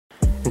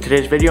In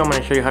today's video, I'm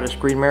going to show you how to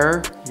screen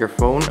mirror your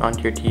phone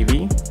onto your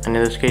TV, and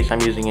in this case I'm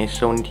using a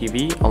Sony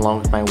TV along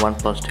with my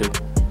OnePlus 2.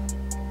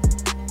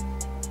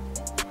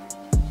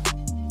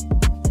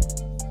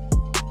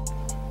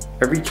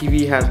 Every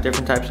TV has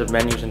different types of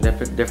menus and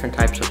different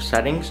types of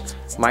settings.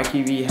 My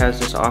TV has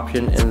this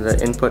option in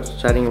the input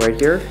setting right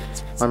here.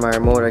 On my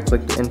remote, I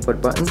click the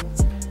input button,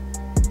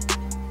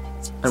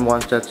 and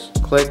once that's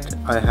clicked,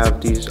 I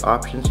have these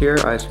options here.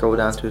 I scroll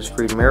down to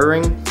screen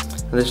mirroring,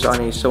 and this is on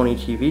a Sony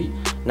TV.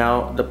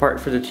 Now the part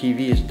for the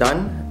TV is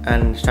done,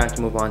 and it's time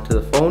to move on to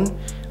the phone.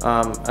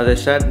 As I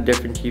said,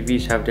 different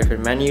TVs have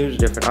different menus,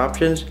 different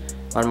options.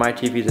 On my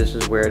TV, this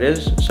is where it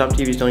is. Some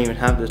TVs don't even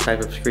have this type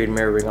of screen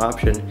mirroring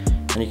option,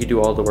 and you can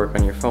do all the work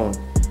on your phone.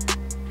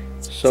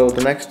 So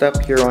the next step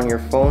here on your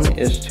phone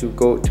is to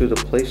go to the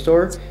Play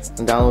Store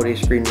and download a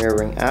screen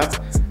mirroring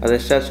app. As I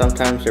said,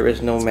 sometimes there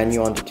is no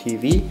menu on the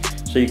TV,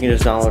 so you can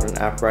just download an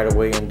app right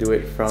away and do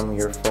it from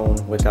your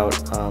phone without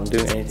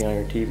doing anything on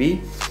your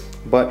TV.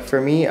 But for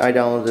me, I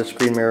downloaded the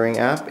screen mirroring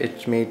app.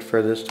 It's made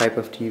for this type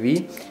of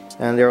TV,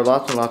 and there are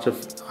lots and lots of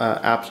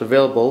apps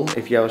available.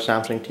 If you have a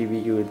Samsung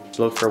TV, you would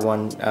look for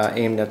one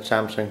aimed at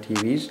Samsung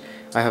TVs.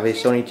 I have a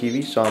Sony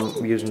TV, so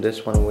I'm using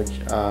this one, which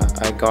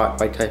I got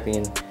by typing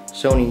in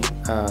Sony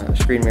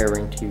screen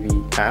mirroring TV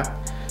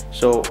app.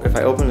 So if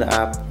I open the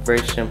app,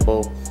 very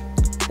simple,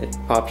 it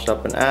pops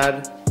up an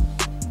ad.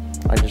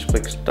 I just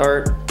click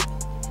start.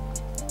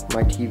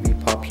 My TV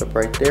pops up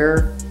right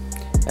there.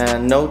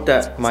 And note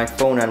that my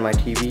phone and my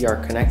TV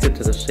are connected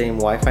to the same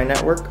Wi-Fi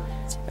network,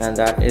 and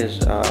that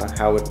is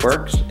how it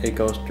works. It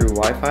goes through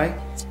Wi-Fi.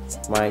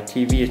 My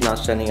TV is not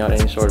sending out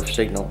any sort of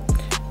signal.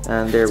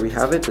 And there we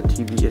have it. The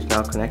TV is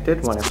now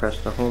connected. When I press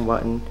the home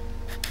button,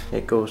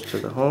 it goes to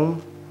the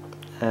home,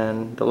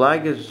 and the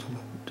lag it's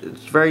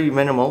very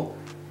minimal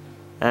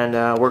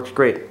and works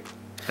great.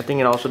 I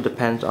think it also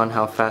depends on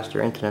how fast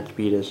your internet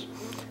speed is.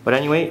 But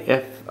anyway,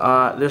 if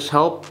this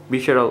helped, be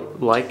sure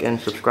to like and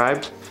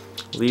subscribe.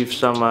 Leave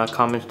some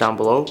comments down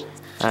below,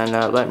 and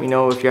let me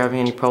know if you're having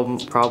any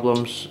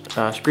problems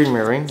screen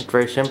mirroring. It's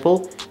very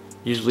simple.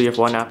 Usually if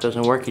one app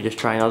doesn't work, you just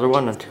try another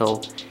one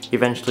until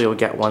eventually you'll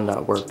get one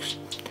that works.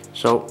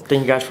 So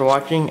thank you guys for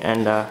watching,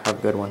 and have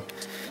a good one.